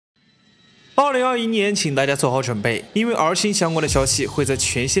2021年，请大家做好准备，因为 R 星相关的消息会在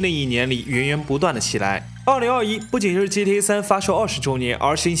全新的一年里源源不断的起来。2021不仅是 GTA 3发售20周年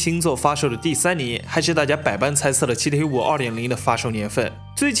，R 星新作发售的第3年，还是大家百般猜测的 GTA 5 2.0的发售年份。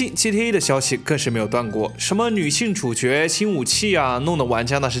最近 GTA 的消息更是没有断过，什么女性主角、新武器啊，弄得玩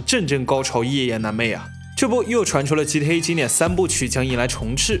家那是阵阵高潮，夜夜难寐啊。这不又传出了 GTA 经典3部曲将迎来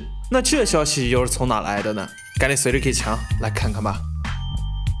重置，那这消息又是从哪来的呢？赶紧随着 K 墙来看看吧。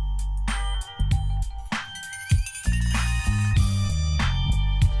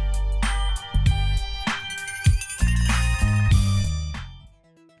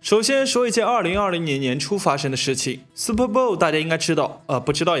首先说一件2020年年初发生的事情 ，Super Bowl 大家应该知道，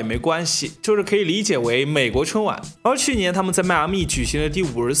不知道也没关系，就是可以理解为美国春晚。而去年他们在迈阿密举行的第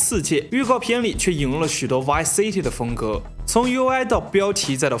54届，预告片里却引用了许多 Vice City 的风格。从 UI 到标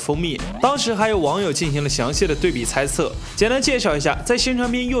题再到封面，当时还有网友进行了详细的对比猜测。简单介绍一下，在宣传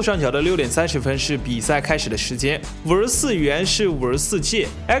片右上角的6点30分是比赛开始的时间，54元是54届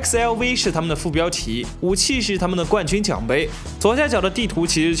 ，XLV 是他们的副标题，武器是他们的冠军奖杯。左下角的地图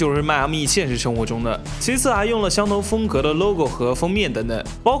其实就是迈阿密现实生活中的。其次还用了相同风格的 logo 和封面等等，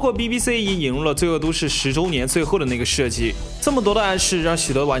包括 BBC 也引入了《罪恶都市》10周年最后的那个设计。这么多的暗示让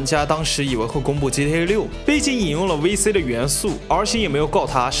许多玩家当时以为会公布 GTA 6，毕竟引用了 VC 的元素，R 星也没有告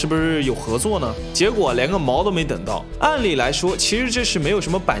他是不是有合作呢？结果连个毛都没等到。按理来说，其实这是没有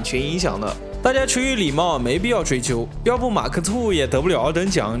什么版权影响的，大家出于礼貌没必要追究，要不马克兔也得不了2等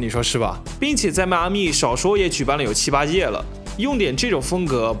奖，你说是吧？并且在迈阿密少说也举办了有7、8届了。用点这种风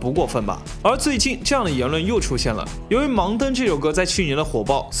格不过分吧？而最近这样的言论又出现了，由于《盲灯》这首歌在去年的火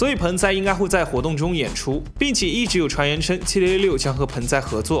爆，所以盆栽应该会在活动中演出，并且一直有传言称 GTA 6将和盆栽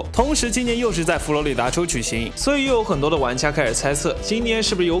合作。同时，今年又是在佛罗里达州举行，所以又有很多的玩家开始猜测，今年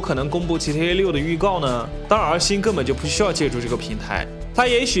是不是有可能公布 GTA 6的预告呢？当然，R 星根本就不需要借助这个平台，他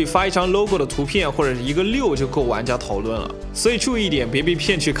也许发一张 logo 的图片或者是一个6就够玩家讨论了。所以注意一点，别被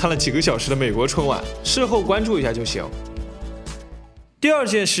骗去看了几个小时的美国春晚，事后关注一下就行。第二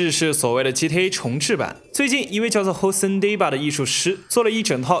件事是所谓的 GTA 重置版。最近，一位叫做 Hossein Deba 的艺术师做了一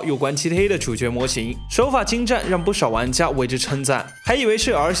整套有关 GTA 的主角模型，手法精湛，让不少玩家为之称赞，还以为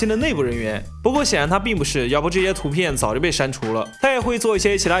是 R 星的内部人员。不过显然他并不是，要不这些图片早就被删除了。他也会做一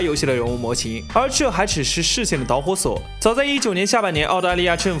些其他游戏的人物模型，而这还只是事情的导火索。早在19年下半年，澳大利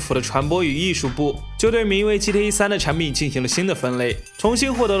亚政府的传播与艺术部就对名为 GTA 3的产品进行了新的分类，重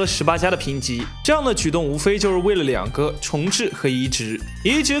新获得了18家的评级。这样的举动无非就是为了2个：重置和移植。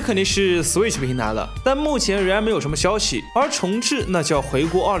移植肯定是 Switch 平台了，但目前仍然没有什么消息。而重置那就要回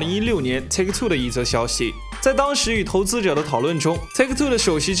顾2016年 Take-Two 的一则消息。在当时与投资者的讨论中 ，Take-Two 的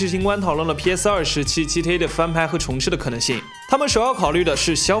首席执行官讨论了 PS2 时期 GTA 的翻拍和重置的可能性。他们首要考虑的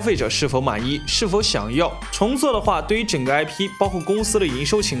是消费者是否满意，是否想要。重做的话，对于整个 IP， 包括公司的营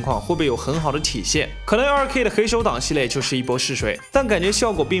收情况，会不会有很好的体现？可能 2K 的黑手党系列就是一波试水，但感觉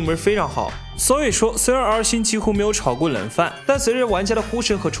效果并不是非常好。所以说，虽然 R 星几乎没有炒过冷饭，但随着玩家的呼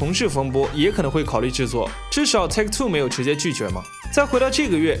声和重置风波，也可能会考虑制作。至少 Take-Two 没有直接拒绝嘛。再回到这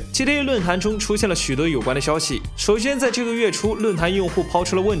个月 ，GTA 论坛中出现了许多有关的消息。首先，在这个月初，论坛用户抛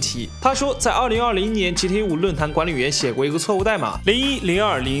出了问题。他说，在2020年 GTA 5论坛管理员写过一个错误代码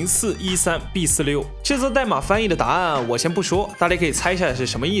01020413B46。这则代码翻译的答案我先不说，大家可以猜一下是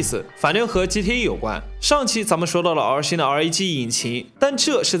什么意思，反正和 GTA 有关。上期咱们说到了 R 星的 RAGE 引擎，但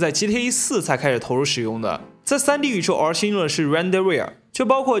这是在 GTA 4才开始投入使用的。在3D 宇宙 R 星用的是 Renderer， 就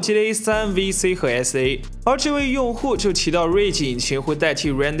包括 GTA 3 VC 和 SA， 而这位用户就提到 RAGE 引擎会代替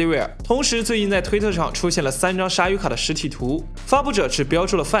Renderer。同时，最近在推特上出现了3张鲨鱼卡的实体图，发布者只标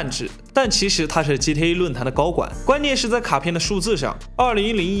注了泛指，但其实他是 GTA 论坛的高管。关键是在卡片的数字上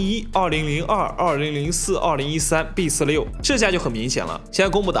，2001、2002、2004、2013B46，这下就很明显了。现在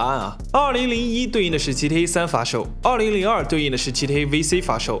公布答案啊，2001对应的是 GTA 3发售，2002对应的是 GTA VC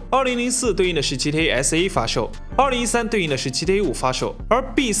发售，2004对应的是 GTA SA 发售，2013对应的是 GTA 5发售，而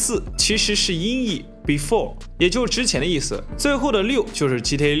B4 其实是音译 before， 也就是之前的意思。最后的6就是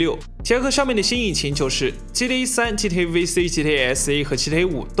GTA 6，结合上面的新引擎，就是 GTA 3、GTA VC、GTA SA 和 GTA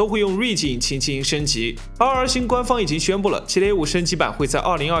 5都会用 RAGE 引擎进行升级。而 R 星官方已经宣布了 GTA 5升级版会在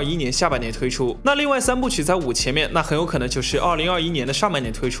2021年下半年推出。那另外3部曲在5前面，那很有可能就是2021年的上半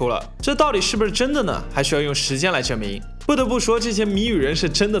年推出了。这到底是不是真的呢？还需要用时间来证明。不得不说，这些谜语人是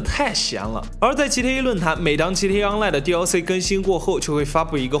真的太闲了。而在 GTA 论坛，每当 GTA Online 的 DLC 更新过后，就会发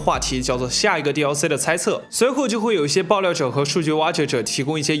布一个话题，叫做下一个 DLC 的猜测。随后就会有一些爆料者和数据挖掘者提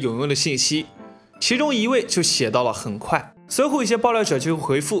供一些有用的信息，其中一位就写到了很快。随后一些爆料者就会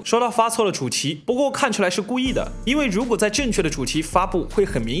回复说他发错了主题，不过看出来是故意的，因为如果在正确的主题发布会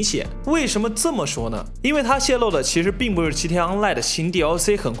很明显。为什么这么说呢？因为他泄露的其实并不是 GTA Online 的新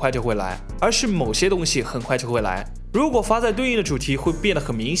DLC 很快就会来，而是某些东西很快就会来。如果发在对应的主题会变得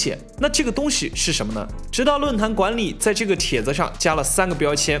很明显，那这个东西是什么呢？直到论坛管理在这个帖子上加了3个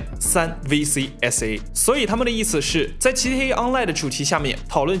标签3VCSA， 所以他们的意思是在 GTA Online 的主题下面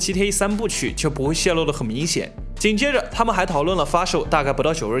讨论 GTA 三部曲就不会泄露的很明显。紧接着他们还讨论了发售大概不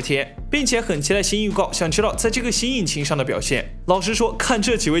到90天，并且很期待新预告，想知道在这个新引擎上的表现。老实说，看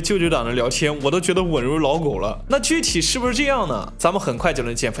这几位舅舅党的聊天，我都觉得稳如老狗了。那具体是不是这样呢？咱们很快就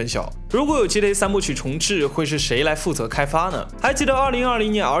能见分晓。如果有 GTA 三部曲重置，会是谁来负责开发呢？还记得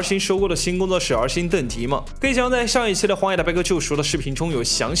2020年 R 星收购的新工作室 R 星邓迪吗？可以想在上一期的《荒野大镖客：救赎》的视频中有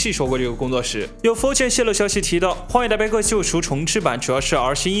详细说过这个工作室。有佛前泄露消息提到，《荒野大镖客：救赎》重置版主要是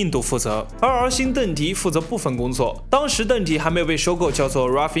R 星印度负责，而 R 星邓迪负责部分工作。当时邓迪还没有被收购，叫做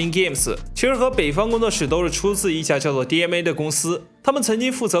Raffin Games， 其实和北方工作室都是出自一家叫做 DMA 的公司。他们曾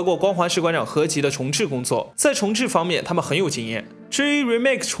经负责过《光环士官长》合集的重置工作，在重置方面他们很有经验。至于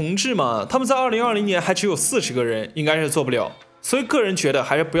remake 重置嘛，他们在2020年还只有40个人，应该是做不了。所以个人觉得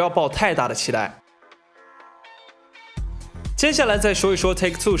还是不要抱太大的期待。接下来再说一说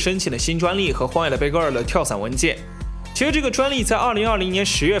Take-Two 申请的新专利和《荒野大镖客2》的跳伞文件。其实这个专利在2020年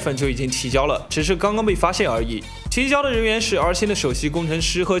10月份就已经提交了，只是刚刚被发现而已。提交的人员是 R 星的首席工程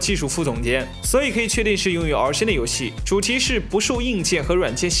师和技术副总监，所以可以确定是用于 R 星的游戏。主题是不受硬件和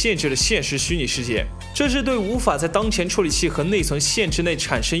软件限制的现实虚拟世界，这是对无法在当前处理器和内存限制内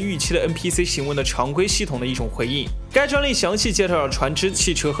产生预期的 NPC 行为的常规系统的一种回应。该专利详细介绍了船只、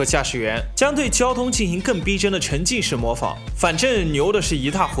汽车和驾驶员，将对交通进行更逼真的沉浸式模仿。反正牛的是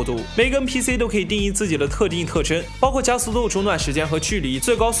一塌糊涂，每个 NPC 都可以定义自己的特定特征，包括加速度、中断时间和距离、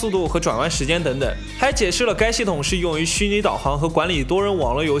最高速度和转弯时间等等。还解释了该系统是用于虚拟导航和管理多人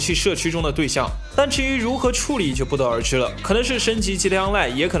网络游戏社区中的对象，但至于如何处理就不得而知了，可能是升级 GTA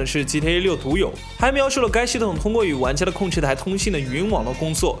Online， 也可能是 GTA 6独有。还描述了该系统通过与玩家的控制台通信的云网络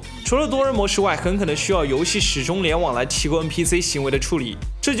工作，除了多人模式外，很可能需要游戏始终联网来提供 NPC 行为的处理，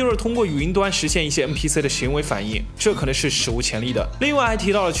这就是通过云端实现一些 NPC 的行为反应，这可能是史无前例的。另外还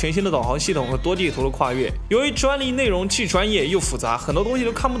提到了全新的导航系统和多地图的跨越，由于专利内容既专业又复杂，很多东西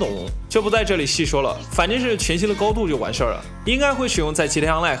都看不懂，就不在这里细说了，反正是全新的高度就完事儿了，应该会使用在 GTA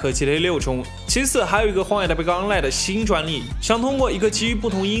Online 和 GTA 6中。其次还有一个荒野大镖客 Online 的新专利，想通过一个基于不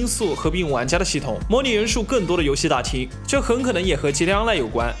同因素合并玩家的系统，模拟人数更多的游戏大厅，这很可能也和 GTA Online 有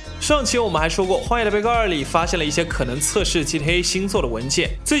关。上期我们还说过，荒野大镖客2里发现了一些可能测试 GTA 新作的文件，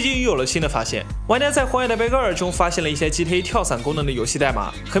最近又有了新的发现，玩家在荒野大镖客2中发现了一些 GTA 跳伞功能的游戏代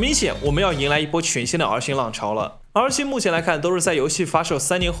码，很明显我们要迎来一波全新的 R 星浪潮了。R 星目前来看都是在游戏发售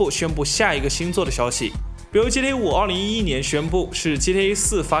3年后宣布下一个新作的消息，比如 GTA 5 2011年宣布是 GTA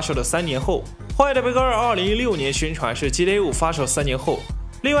 4发售的3年后，荒野大镖客2 2016年宣传是 GTA 5发售3年后。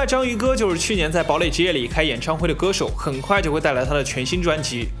另外，章鱼哥就是去年在堡垒之夜里开演唱会的歌手，很快就会带来他的全新专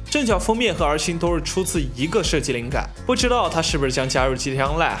辑。正巧封面和R星都是出自一个设计灵感，不知道他是不是将加入 GTA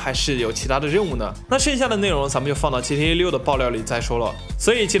Online， 还是有其他的任务呢？那剩下的内容咱们就放到 GTA 6的爆料里再说了。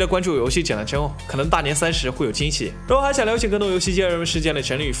所以记得关注游戏指南针哦，可能大年30会有惊喜。如果还想了解更多游戏界热门事件的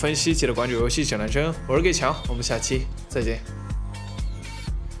整理与分析，记得关注游戏指南针。我是给强，我们下期再见。